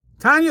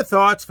Tanya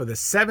thoughts for the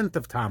 7th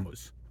of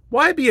Tammuz.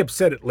 Why be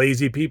upset at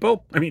lazy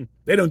people?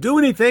 They don't do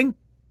anything.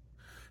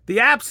 The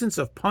absence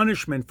of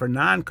punishment for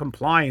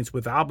non-compliance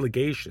with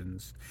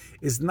obligations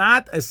is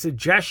not a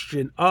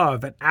suggestion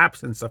of an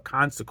absence of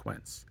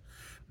consequence.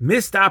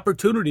 Missed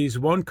opportunities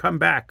won't come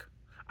back.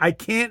 I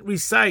can't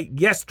recite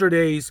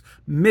yesterday's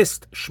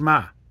missed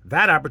Shema.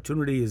 That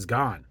opportunity is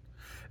gone.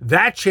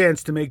 That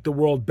chance to make the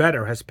world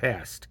better has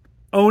passed.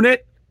 Own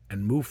it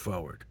and move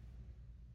forward.